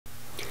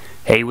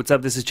Hey, what's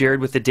up? This is Jared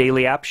with the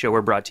Daily App Show.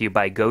 We're brought to you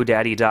by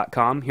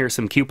GoDaddy.com. Here's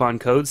some coupon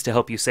codes to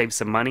help you save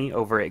some money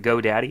over at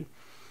GoDaddy.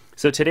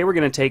 So today we're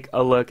going to take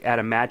a look at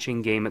a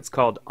matching game. It's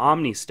called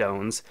Omni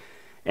Stones,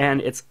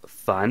 and it's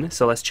fun.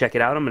 So let's check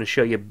it out. I'm going to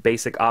show you a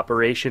basic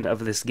operation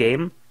of this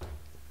game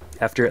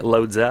after it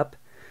loads up.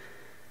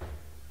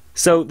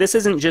 So this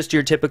isn't just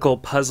your typical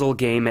puzzle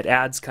game. It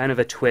adds kind of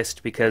a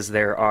twist because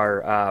there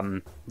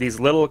are these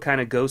little kind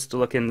of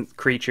ghost-looking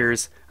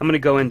creatures. I'm going to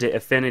go into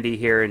Affinity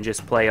here and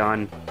just play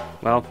on,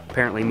 well,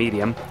 apparently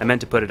medium. I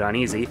meant to put it on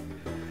easy.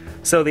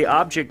 So the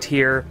object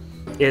here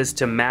is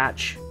to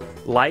match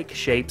like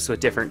shapes with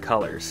different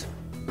colors.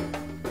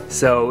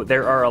 So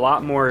there are a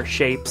lot more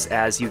shapes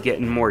as you get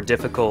in more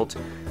difficult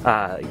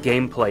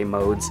gameplay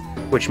modes,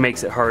 which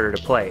makes it harder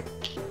to play.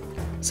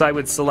 So I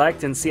would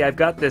select and see, I've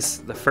got this,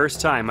 the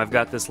first time, I've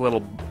got this little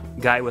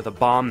guy with a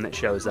bomb that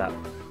shows up.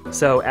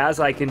 So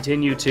as I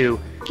continue to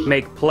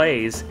make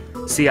plays,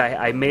 see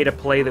I made a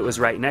play that was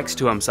right next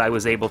to him, so I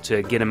was able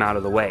to get him out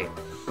of the way.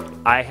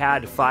 I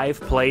had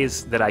 5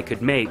 plays that I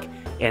could make,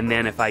 and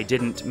then if I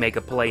didn't make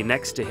a play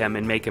next to him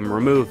and make him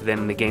remove,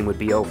 then the game would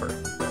be over.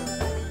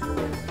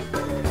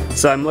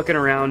 So I'm looking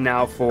around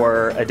now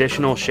for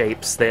additional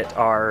shapes that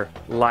are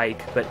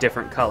like but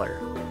different color.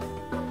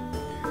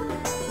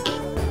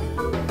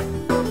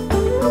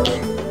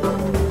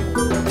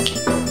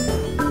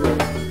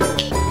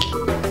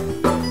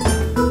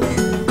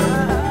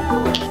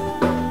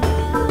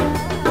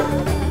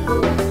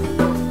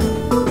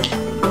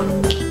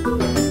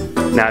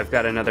 Now I've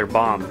got another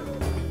bomb.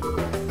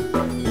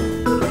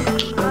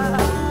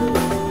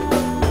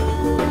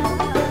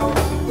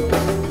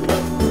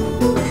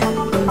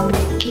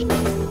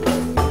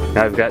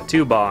 Now I've got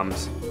 2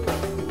 bombs.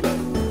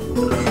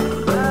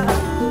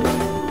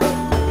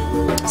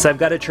 So I've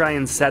got to try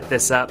and set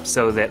this up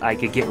so that I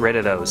could get rid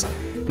of those.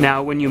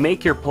 Now when you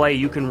make your play,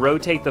 you can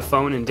rotate the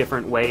phone in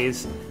different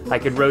ways. I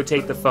could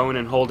rotate the phone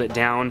and hold it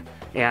down,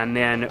 and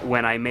then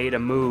when I made a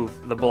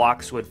move, the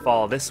blocks would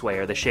fall this way,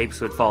 or the shapes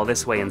would fall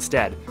this way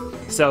instead.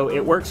 So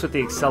it works with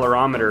the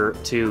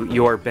accelerometer to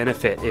your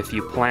benefit if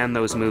you plan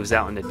those moves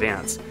out in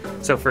advance.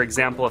 So for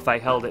example, if I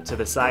held it to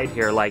the side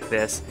here like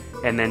this,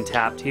 and then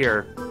tapped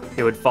here,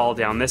 it would fall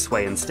down this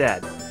way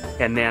instead.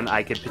 And then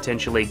I could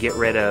potentially get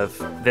rid of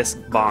this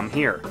bomb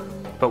here.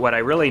 But what I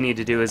really need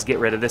to do is get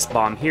rid of this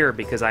bomb here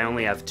because I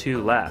only have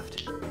 2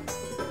 left.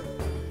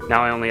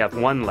 Now I only have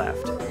 1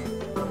 left.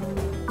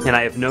 And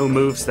I have no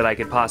moves that I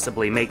could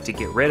possibly make to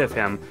get rid of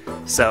him,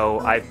 so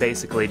I've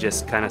basically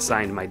just kind of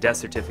signed my death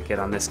certificate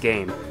on this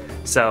game.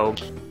 So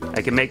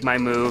I can make my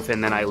move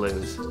and then I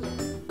lose.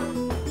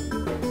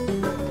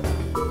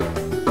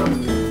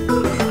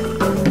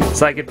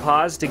 So I could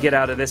pause to get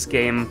out of this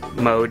game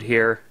mode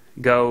here,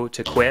 go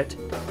to quit,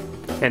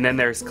 and then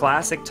there's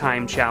Classic,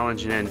 Time,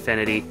 Challenge, and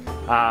Infinity.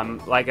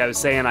 Like I was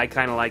saying, I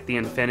kind of like the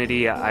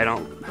Infinity. I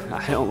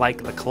don't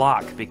like the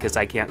clock because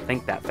I can't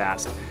think that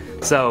fast.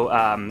 So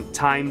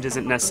timed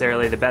isn't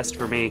necessarily the best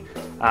for me,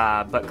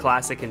 but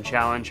Classic and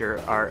Challenge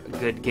are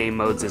good game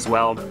modes as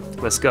well.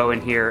 Let's go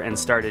in here and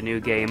start a new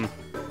game.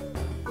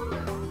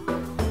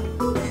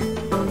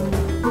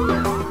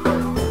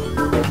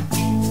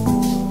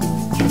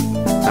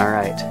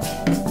 Alright.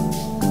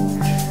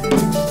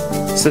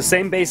 So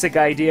same basic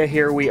idea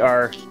here. We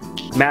are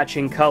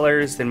matching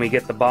colors, then we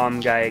get the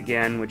bomb guy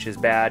again, which is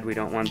bad. We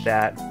don't want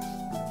that.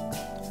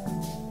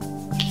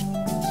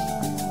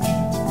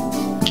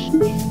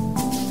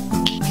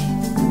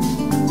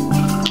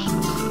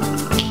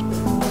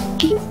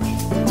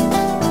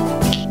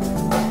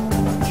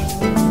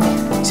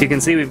 So you can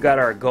see we've got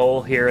our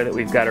goal here that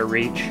we've got to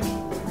reach.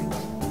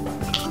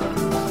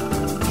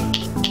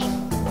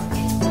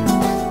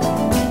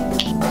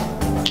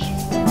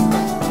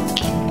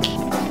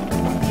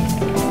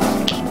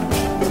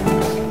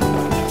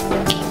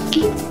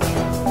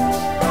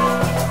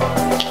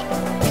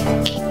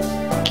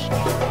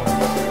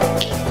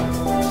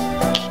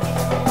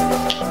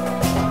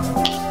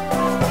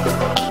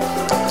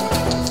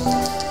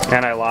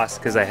 And I lost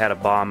because I had a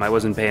bomb. I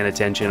wasn't paying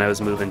attention. I was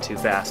moving too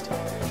fast.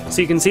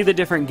 So you can see the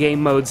different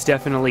game modes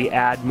definitely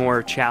add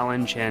more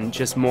challenge and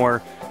just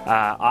more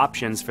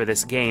options for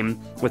this game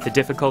with the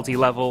difficulty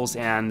levels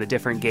and the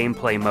different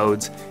gameplay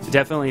modes. It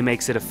definitely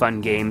makes it a fun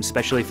game,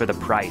 especially for the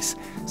price.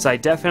 So I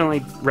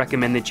definitely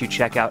recommend that you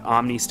check out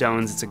Omni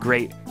Stones. It's a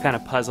great kind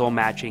of puzzle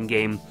matching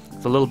game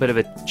with a little bit of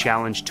a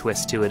challenge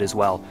twist to it as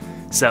well.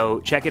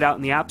 So check it out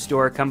in the App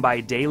Store. Come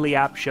by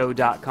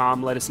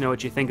dailyappshow.com. Let us know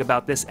what you think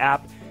about this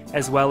app,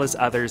 as well as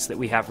others that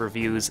we have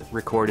reviews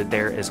recorded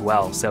there as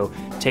well. So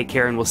take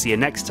care, and we'll see you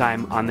next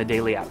time on the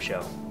Daily App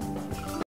Show.